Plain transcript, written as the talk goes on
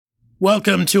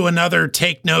Welcome to another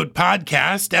Take Note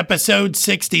podcast, episode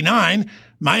 69.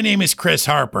 My name is Chris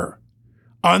Harper.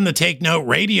 On the Take Note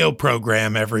radio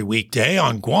program every weekday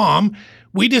on Guam,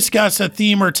 we discuss a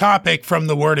theme or topic from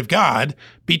the Word of God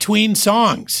between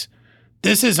songs.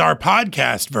 This is our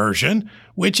podcast version,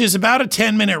 which is about a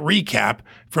 10-minute recap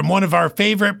from one of our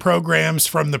favorite programs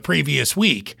from the previous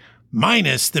week,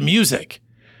 minus the music.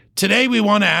 Today, we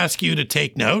want to ask you to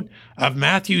take note of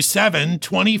Matthew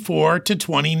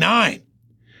 7:24-29.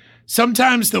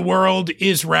 Sometimes the world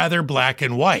is rather black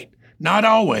and white, not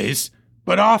always,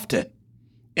 but often.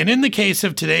 And in the case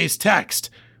of today's text,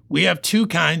 we have two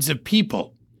kinds of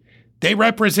people. They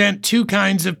represent two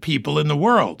kinds of people in the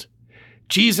world.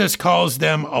 Jesus calls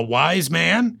them a wise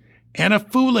man and a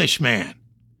foolish man.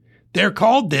 They're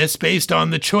called this based on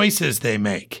the choices they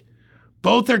make.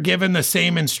 Both are given the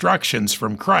same instructions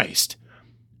from Christ.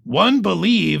 One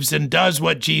believes and does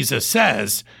what Jesus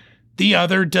says, the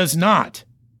other does not.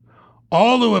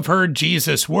 All who have heard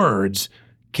Jesus' words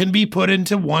can be put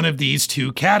into one of these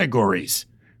two categories,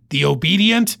 the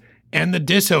obedient and the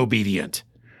disobedient.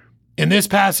 And this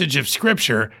passage of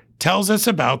Scripture tells us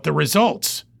about the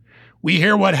results. We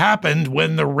hear what happened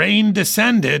when the rain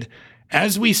descended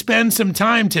as we spend some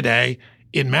time today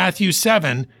in Matthew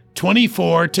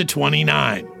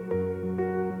 7:24-29.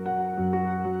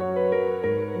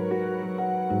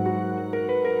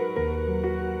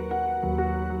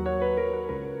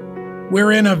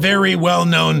 We're in a very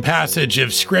well-known passage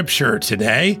of Scripture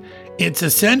today. It's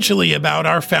essentially about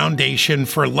our foundation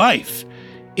for life.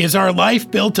 Is our life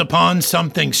built upon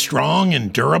something strong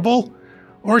and durable,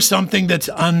 or something that's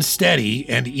unsteady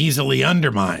and easily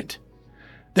undermined?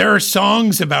 There are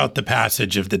songs about the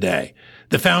passage of the day.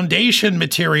 The foundation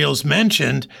materials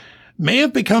mentioned may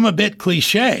have become a bit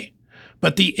cliche,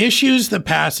 but the issues the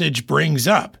passage brings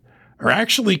up are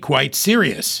actually quite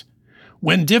serious.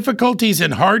 When difficulties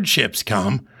and hardships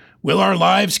come, will our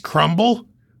lives crumble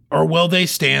or will they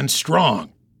stand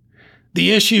strong?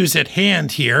 The issues at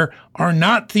hand here are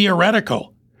not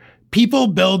theoretical. People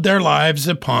build their lives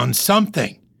upon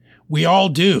something. We all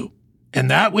do, and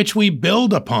that which we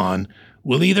build upon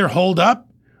will either hold up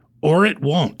or it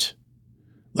won't.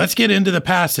 Let's get into the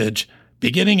passage,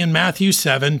 beginning in Matthew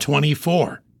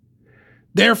 7:24.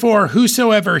 Therefore,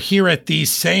 whosoever heareth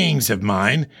these sayings of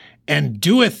mine, and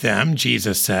doeth them,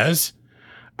 Jesus says,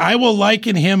 I will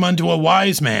liken him unto a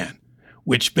wise man,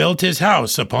 which built his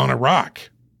house upon a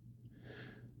rock.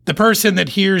 The person that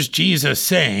hears Jesus'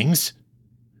 sayings,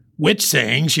 which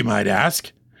sayings, you might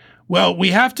ask? Well, we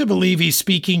have to believe he's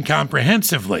speaking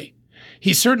comprehensively.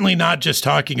 He's certainly not just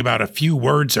talking about a few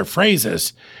words or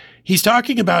phrases. He's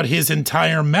talking about his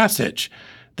entire message,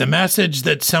 the message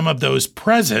that some of those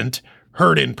present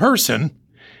heard in person,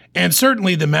 and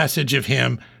certainly the message of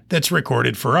him that's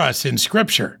recorded for us in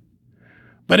Scripture.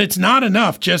 But it's not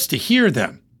enough just to hear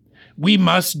them. We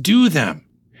must do them,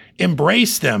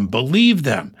 embrace them, believe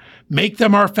them, make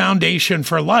them our foundation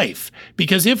for life,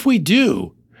 because if we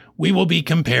do, we will be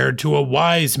compared to a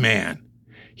wise man.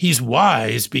 He's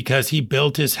wise because he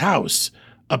built his house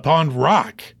upon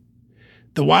rock.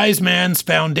 The wise man's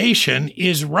foundation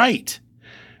is right,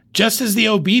 just as the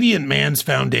obedient man's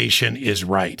foundation is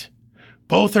right.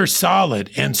 Both are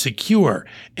solid and secure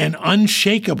and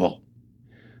unshakable.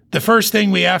 The first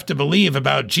thing we have to believe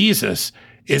about Jesus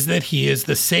is that he is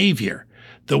the Savior,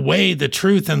 the way, the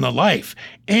truth, and the life,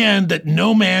 and that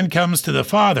no man comes to the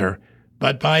Father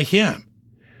but by him,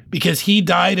 because he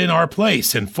died in our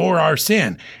place and for our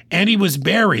sin, and he was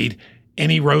buried,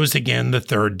 and he rose again the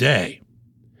third day.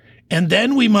 And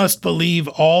then we must believe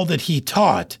all that he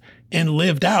taught and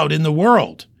lived out in the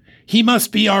world. He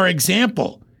must be our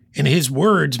example, and his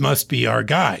words must be our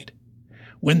guide.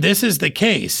 When this is the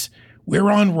case, we're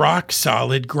on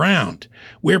rock-solid ground.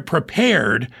 We're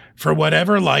prepared for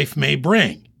whatever life may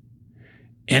bring.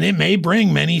 And it may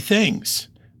bring many things.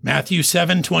 Matthew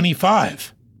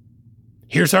 7:25.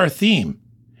 Here's our theme.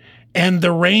 And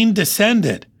the rain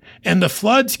descended, and the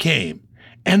floods came,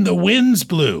 and the winds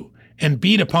blew, and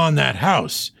beat upon that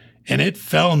house, and it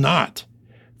fell not,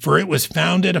 for it was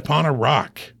founded upon a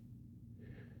rock.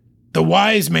 The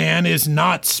wise man is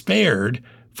not spared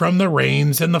from the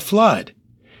rains and the flood.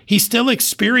 He still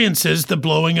experiences the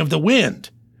blowing of the wind,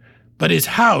 but his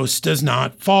house does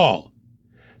not fall.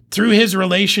 Through his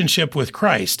relationship with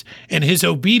Christ and his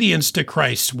obedience to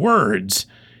Christ's words,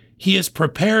 he has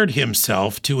prepared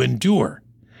himself to endure.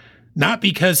 Not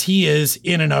because he is,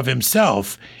 in and of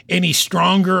himself, any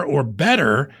stronger or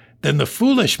better than the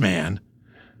foolish man,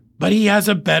 but he has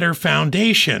a better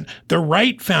foundation, the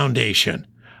right foundation,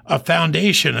 a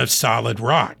foundation of solid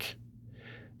rock.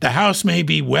 The house may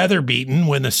be weather-beaten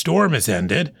when the storm is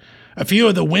ended, A few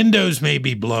of the windows may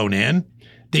be blown in.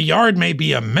 The yard may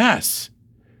be a mess,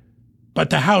 but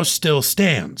the house still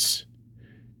stands.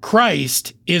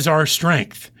 Christ is our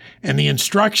strength, and the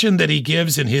instruction that he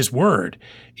gives in his word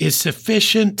is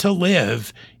sufficient to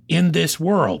live in this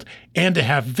world and to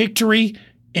have victory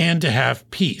and to have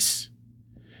peace.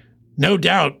 No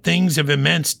doubt things of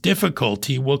immense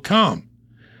difficulty will come,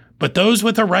 but those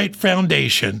with a right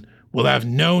foundation will have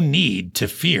no need to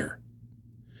fear.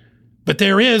 But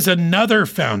there is another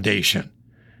foundation,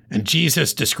 and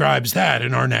Jesus describes that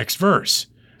in our next verse,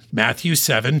 Matthew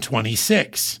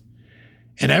 7:26.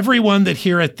 And everyone that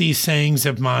heareth these sayings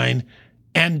of mine,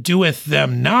 and doeth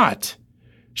them not,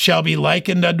 shall be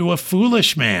likened unto a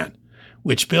foolish man,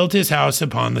 which built his house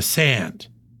upon the sand.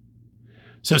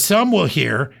 So some will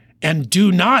hear and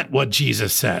do not what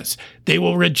Jesus says. They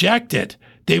will reject it.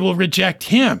 They will reject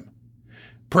him.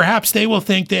 Perhaps they will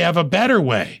think they have a better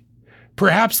way.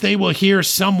 Perhaps they will hear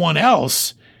someone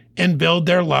else and build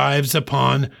their lives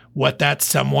upon what that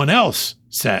someone else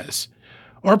says.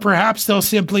 Or perhaps they'll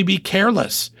simply be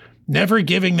careless, never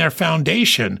giving their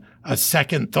foundation a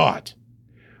second thought.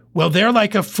 Well, they're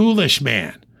like a foolish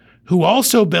man who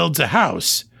also builds a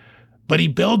house, but he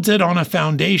builds it on a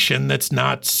foundation that's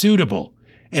not suitable,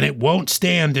 and it won't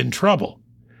stand in trouble.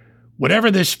 Whatever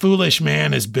this foolish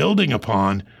man is building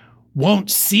upon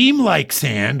won't seem like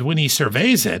sand when he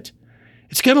surveys it.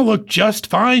 It's going to look just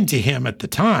fine to him at the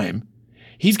time.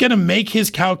 He's going to make his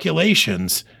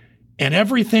calculations, and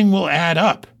everything will add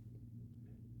up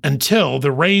until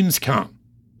the rains come.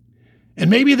 And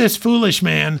maybe this foolish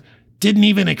man didn't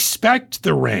even expect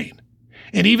the rain.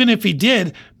 And even if he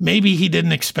did, maybe he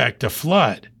didn't expect a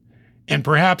flood. And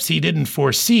perhaps he didn't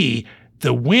foresee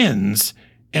the winds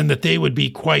and that they would be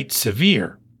quite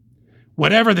severe.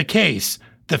 Whatever the case,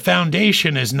 the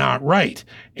foundation is not right,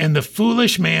 and the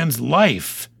foolish man's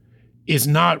life is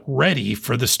not ready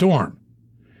for the storm.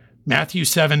 Matthew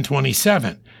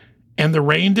 7:27. And the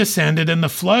rain descended, and the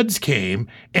floods came,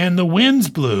 and the winds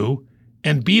blew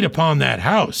and beat upon that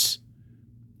house,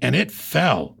 and it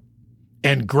fell,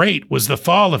 and great was the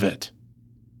fall of it.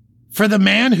 For the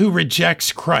man who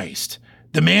rejects Christ,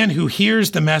 the man who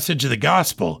hears the message of the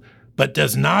gospel but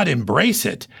does not embrace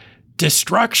it,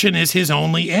 destruction is his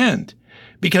only end,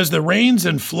 because the rains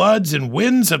and floods and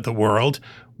winds of the world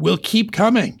will keep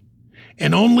coming,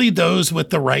 and only those with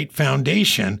the right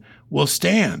foundation will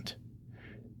stand.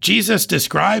 Jesus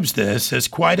describes this as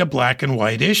quite a black and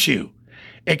white issue.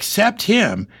 Accept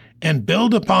him and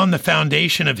build upon the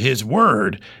foundation of his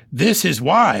word. This is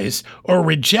wise. Or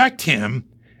reject him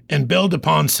and build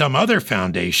upon some other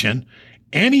foundation,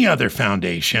 any other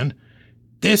foundation.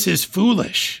 This is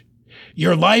foolish.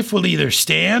 Your life will either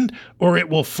stand or it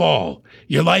will fall.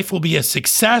 Your life will be a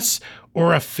success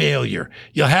or a failure.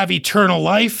 You'll have eternal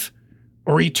life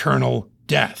or eternal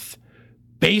death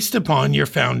based upon your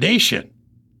foundation.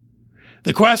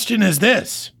 The question is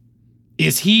this: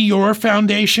 is he your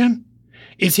foundation?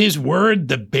 Is his word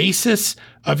the basis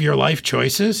of your life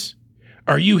choices?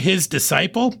 Are you his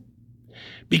disciple?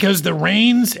 Because the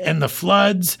rains and the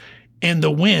floods and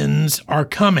the winds are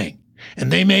coming,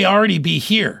 and they may already be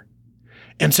here.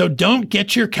 And so don't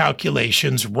get your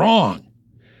calculations wrong.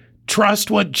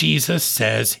 Trust what Jesus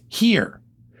says here.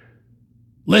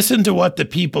 Listen to what the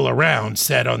people around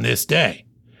said on this day.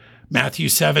 Matthew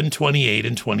 7:28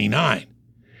 and 29.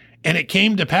 And it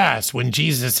came to pass, when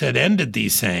Jesus had ended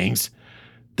these sayings,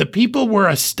 the people were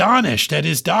astonished at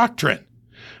his doctrine,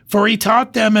 for he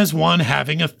taught them as one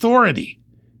having authority,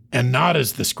 and not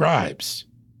as the scribes.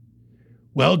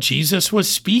 Well, Jesus was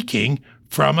speaking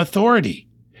from authority,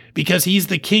 because he's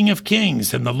the King of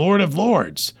Kings and the Lord of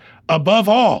Lords, above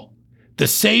all, the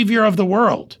Savior of the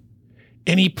world.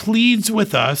 And he pleads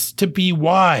with us to be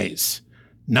wise,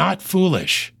 not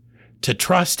foolish, to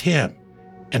trust him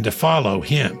and to follow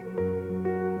him.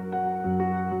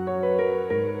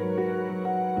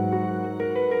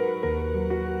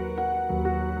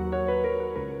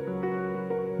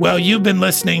 Well, you've been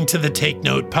listening to the Take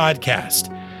Note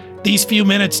podcast. These few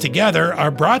minutes together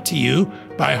are brought to you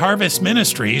by Harvest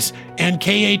Ministries and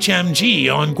KHMG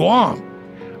on Guam.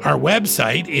 Our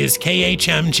website is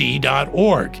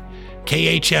khmg.org,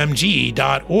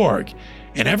 khmg.org.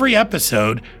 In every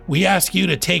episode, we ask you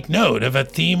to take note of a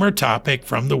theme or topic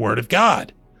from the Word of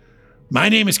God. My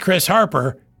name is Chris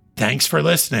Harper. Thanks for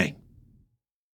listening.